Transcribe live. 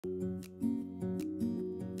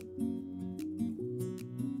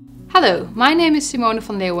Hello, my name is Simone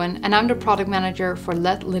van Leeuwen and I'm the product manager for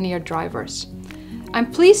LED linear drivers. I'm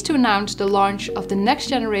pleased to announce the launch of the next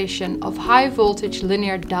generation of high voltage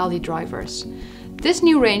linear DALI drivers. This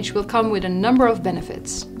new range will come with a number of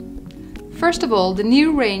benefits. First of all, the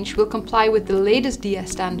new range will comply with the latest DS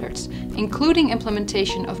standards, including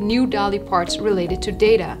implementation of new DALI parts related to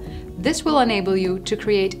data. This will enable you to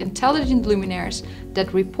create intelligent luminaires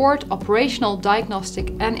that report operational,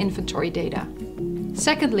 diagnostic and inventory data.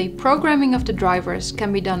 Secondly, programming of the drivers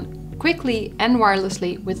can be done quickly and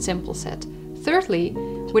wirelessly with SimpleSet. Thirdly,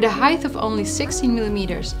 with a height of only 16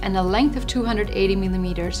 mm and a length of 280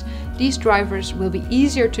 mm, these drivers will be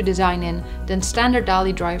easier to design in than standard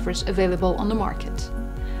DALI drivers available on the market.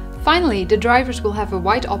 Finally, the drivers will have a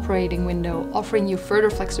wide operating window, offering you further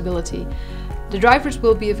flexibility. The drivers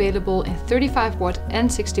will be available in 35 watt and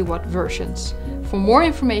 60 watt versions. For more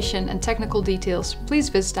information and technical details, please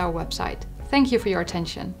visit our website. Thank you for your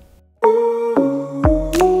attention.